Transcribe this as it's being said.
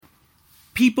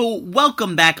People,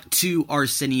 welcome back to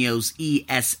Arsenio's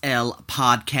ESL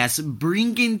podcast,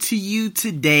 bringing to you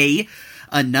today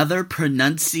another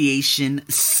pronunciation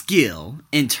skill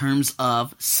in terms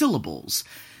of syllables.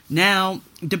 Now,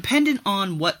 depending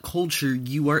on what culture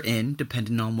you are in,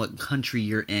 depending on what country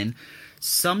you're in,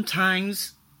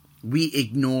 sometimes we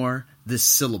ignore the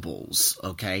syllables,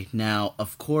 okay? Now,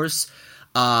 of course,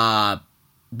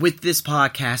 with this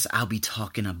podcast, I'll be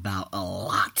talking about a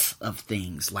lot of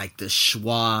things like the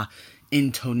schwa,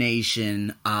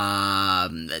 intonation,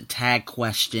 tag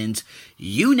questions,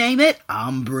 you name it,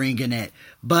 I'm bringing it.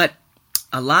 But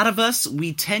a lot of us,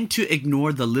 we tend to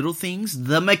ignore the little things,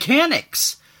 the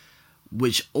mechanics,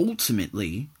 which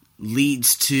ultimately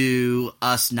leads to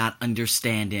us not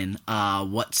understanding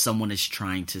what someone is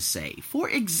trying to say. For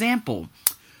example,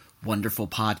 wonderful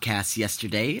podcast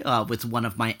yesterday with one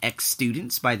of my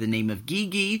ex-students by the name of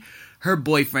Gigi. Her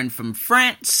boyfriend from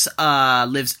France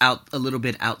lives out a little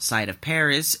bit outside of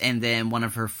Paris, and then one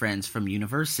of her friends from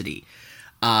university.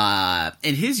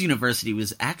 And his university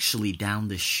was actually down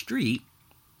the street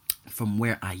from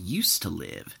where I used to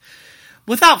live.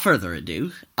 Without further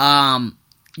ado,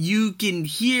 you can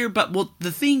hear,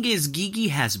 the thing is, Gigi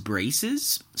has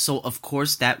braces, so of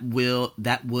course that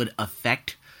would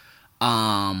affect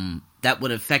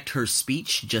her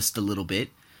speech just a little bit.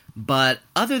 But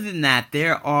other than that,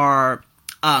 there are,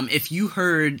 if you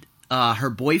heard her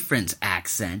boyfriend's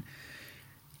accent,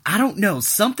 I don't know,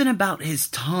 something about his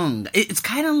tongue. It's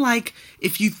kind of like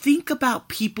if you think about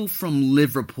people from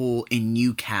Liverpool and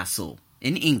Newcastle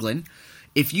in England,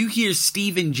 if you hear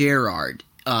Steven Gerrard,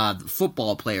 the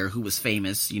football player who was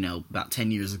famous, about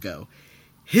 10 years ago,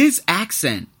 his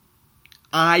accent,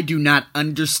 I do not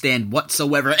understand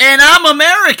whatsoever, and I'm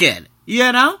American,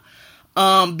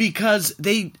 because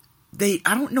they,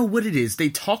 I don't know what it is, they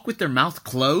talk with their mouth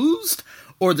closed,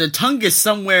 or their tongue is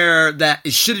somewhere that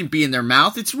it shouldn't be in their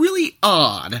mouth. It's really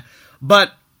odd,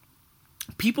 but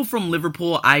people from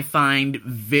Liverpool, I find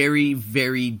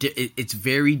it's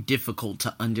very difficult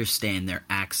to understand their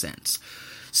accents.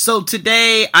 So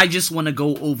today, I just want to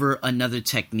go over another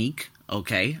technique,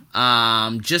 okay?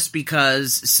 Just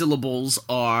because syllables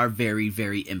are very,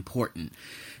 very important.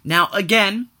 Now,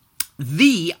 again,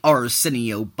 the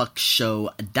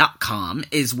ArsenioBuckshow.com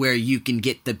is where you can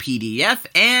get the PDF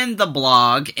and the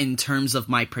blog in terms of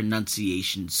my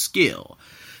pronunciation skill.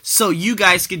 So you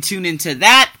guys can tune into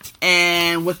that,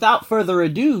 and without further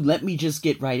ado, let me just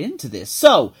get right into this.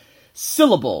 So,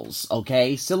 syllables,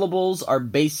 okay? Syllables are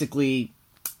basically,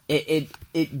 it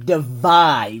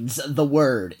divides the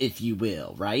word, if you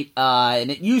will, right?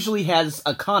 And it usually has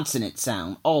a consonant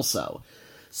sound also.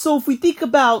 So if we think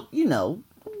about,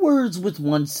 words with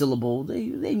one syllable,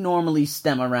 they normally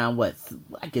stem around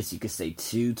I guess you could say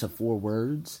 2 to 4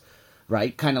 words,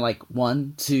 right? Kind of like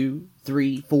 1, 2,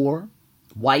 3, 4.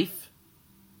 Wife.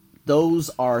 Those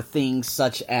are things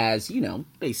such as,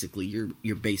 basically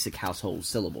your basic household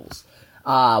syllables.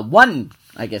 One,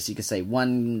 I guess you could say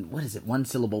one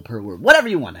syllable per word, whatever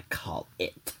you want to call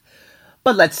it.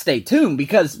 But let's stay tuned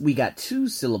because we got 2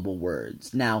 syllable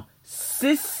words. Now,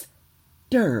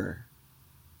 sister,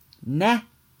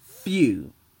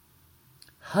 nephew,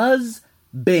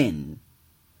 husband,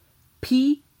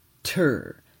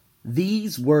 Peter.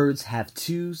 These words have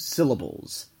 2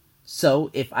 syllables. So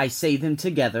if I say them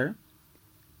together,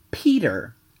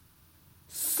 Peter,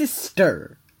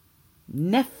 sister,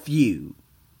 nephew.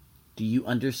 Do you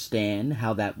understand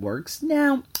how that works?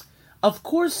 Now, of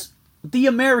course, the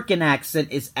American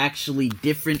accent is actually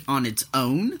different on its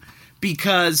own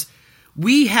because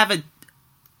we have a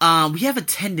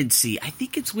tendency. I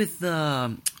think it's with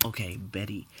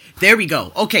Betty. There we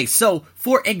go. Okay, so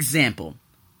for example,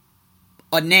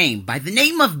 a name by the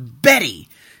name of Betty.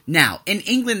 Now, in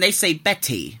England, they say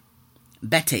Betty.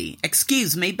 Betty.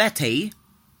 Excuse me, Betty.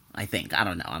 I think. I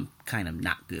don't know. I'm kind of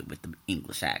not good with the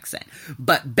English accent.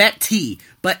 But Betty.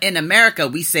 But in America,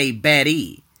 we say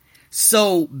Betty.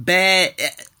 So,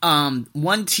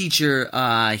 one teacher,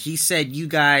 he said you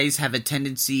guys have a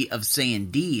tendency of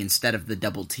saying D instead of the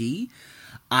double T.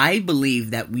 I believe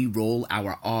that we roll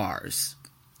our R's.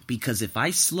 Because if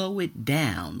I slow it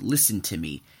down, listen to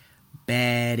me.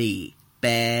 Betty,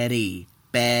 Betty,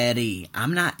 Betty.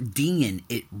 I'm not D'ing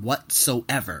it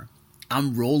whatsoever.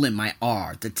 I'm rolling my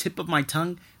R. The tip of my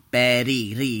tongue,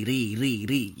 Betty,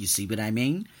 re. You see what I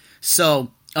mean?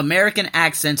 So, American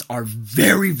accents are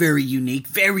very, very unique,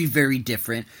 very, very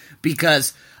different,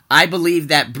 because I believe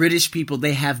that British people,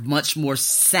 they have much more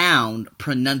sound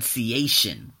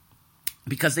pronunciation.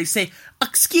 Because they say,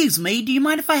 excuse me, do you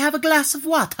mind if I have a glass of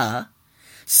water?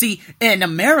 See, in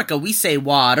America, we say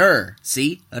water.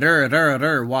 See?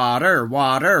 Water, water,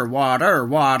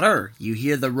 water. You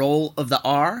hear the roll of the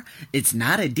R? It's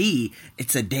not a D.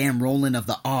 It's a damn rolling of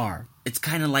the R. It's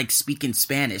kind of like speaking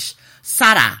Spanish.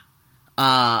 Sara.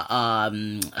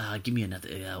 Give me another,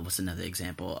 what's another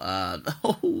example?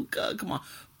 Oh, God, come on.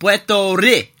 Puerto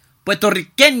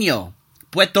Riqueño.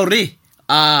 Puerto Rico.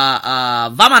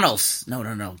 Vámonos.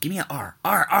 No. Give me an R.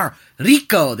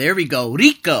 Rico. There we go.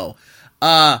 Rico.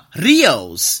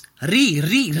 Rios.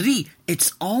 Ri.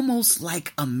 It's almost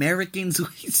like Americans who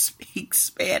speak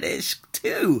Spanish,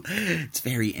 too. It's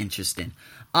very interesting.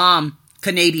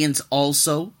 Canadians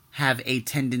also have a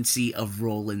tendency of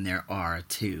rolling their R,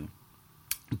 too.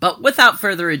 But without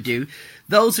further ado,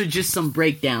 those are just some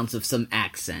breakdowns of some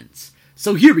accents.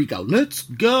 So here we go. Let's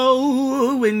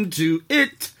go into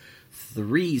it.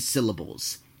 3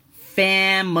 syllables.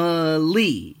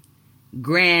 Family.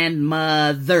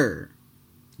 Grandmother.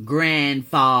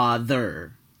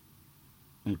 Grandfather.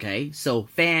 Okay, so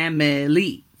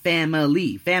family.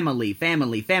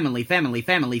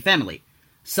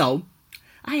 So,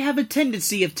 I have a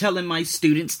tendency of telling my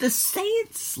students to say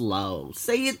it slow.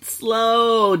 Say it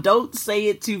slow. Don't say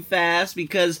it too fast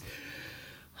because,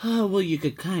 you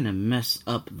could kind of mess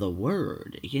up the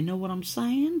word. You know what I'm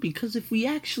saying? Because if we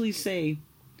actually say,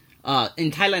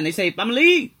 in Thailand they say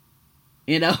family,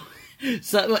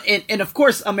 So, and of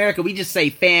course, America, we just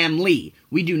say family.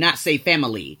 We do not say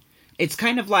family. It's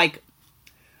kind of like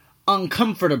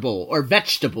uncomfortable or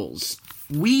vegetables.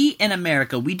 We in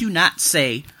America, we do not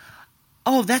say,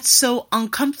 oh, that's so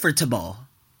uncomfortable.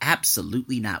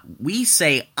 Absolutely not. We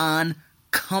say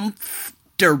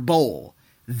uncomfortable.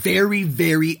 Very,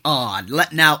 very odd.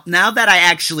 Now that I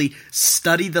actually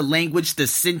study the language, the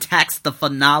syntax, the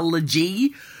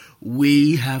phonology,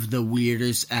 we have the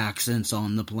weirdest accents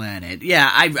on the planet. Yeah,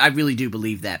 I really do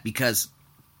believe that because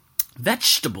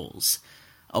vegetables,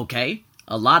 okay?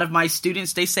 A lot of my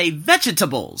students, they say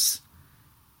vegetables.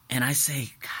 And I say,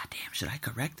 God damn, should I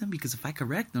correct them? Because if I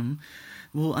correct them,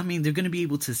 well, I mean, they're going to be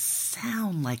able to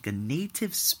sound like a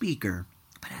native speaker.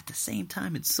 But at the same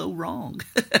time, it's so wrong.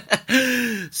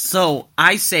 So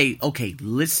I say, okay,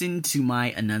 listen to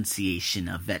my enunciation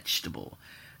of vegetable.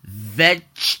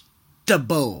 Vegetable.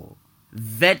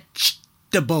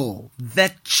 Vegetable.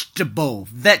 Vegetable.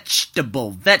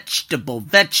 Vegetable. Vegetable.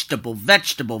 Vegetable.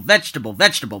 Vegetable. Vegetable.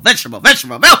 Vegetable. Vegetable.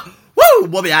 Vegetable. Woo!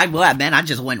 Man, I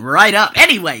just went right up.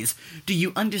 Anyways, do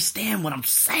you understand what I'm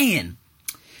saying?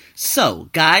 So,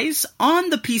 guys, on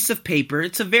the piece of paper,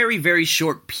 it's a very, very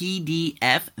short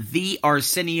PDF,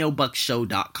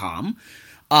 thearseniobuckshow.com.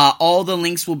 All the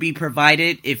links will be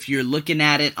provided if you're looking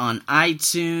at it on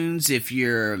iTunes, if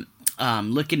you're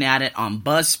looking at it on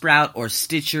Buzzsprout or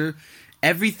Stitcher.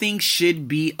 Everything should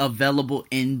be available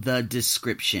in the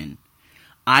description.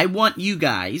 I want you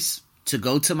guys to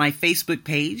go to my Facebook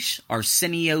page,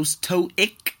 Arsenio's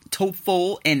TOEIC,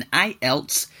 TOEFL, and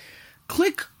IELTS.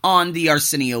 Click on the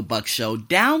Arsenio Buck Show,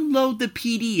 download the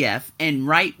PDF, and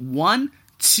write 1,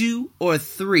 2, or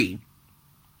 3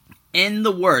 in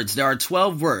the words. There are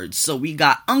 12 words, so we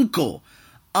got uncle,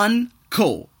 2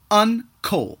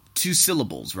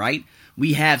 syllables, right?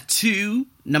 We have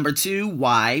number 2,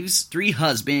 wives, 3,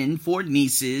 husband, 4,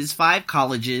 nieces, 5,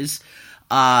 colleges,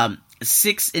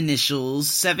 6, initials,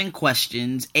 7,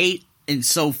 questions, 8, and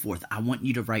so forth. I want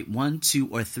you to write 1, 2,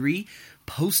 or 3.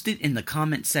 Post it in the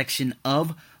comment section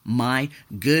of my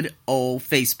good old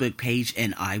Facebook page,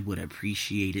 and I would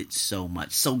appreciate it so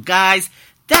much. So, guys,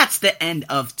 that's the end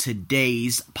of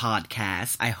today's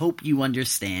podcast. I hope you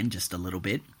understand just a little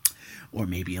bit, or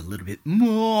maybe a little bit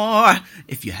more.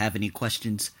 If you have any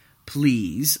questions,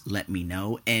 please let me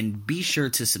know, and be sure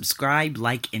to subscribe,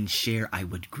 like, and share. I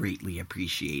would greatly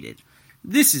appreciate it.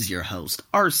 This is your host,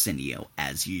 Arsenio,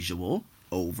 as usual,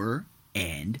 over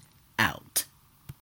and out.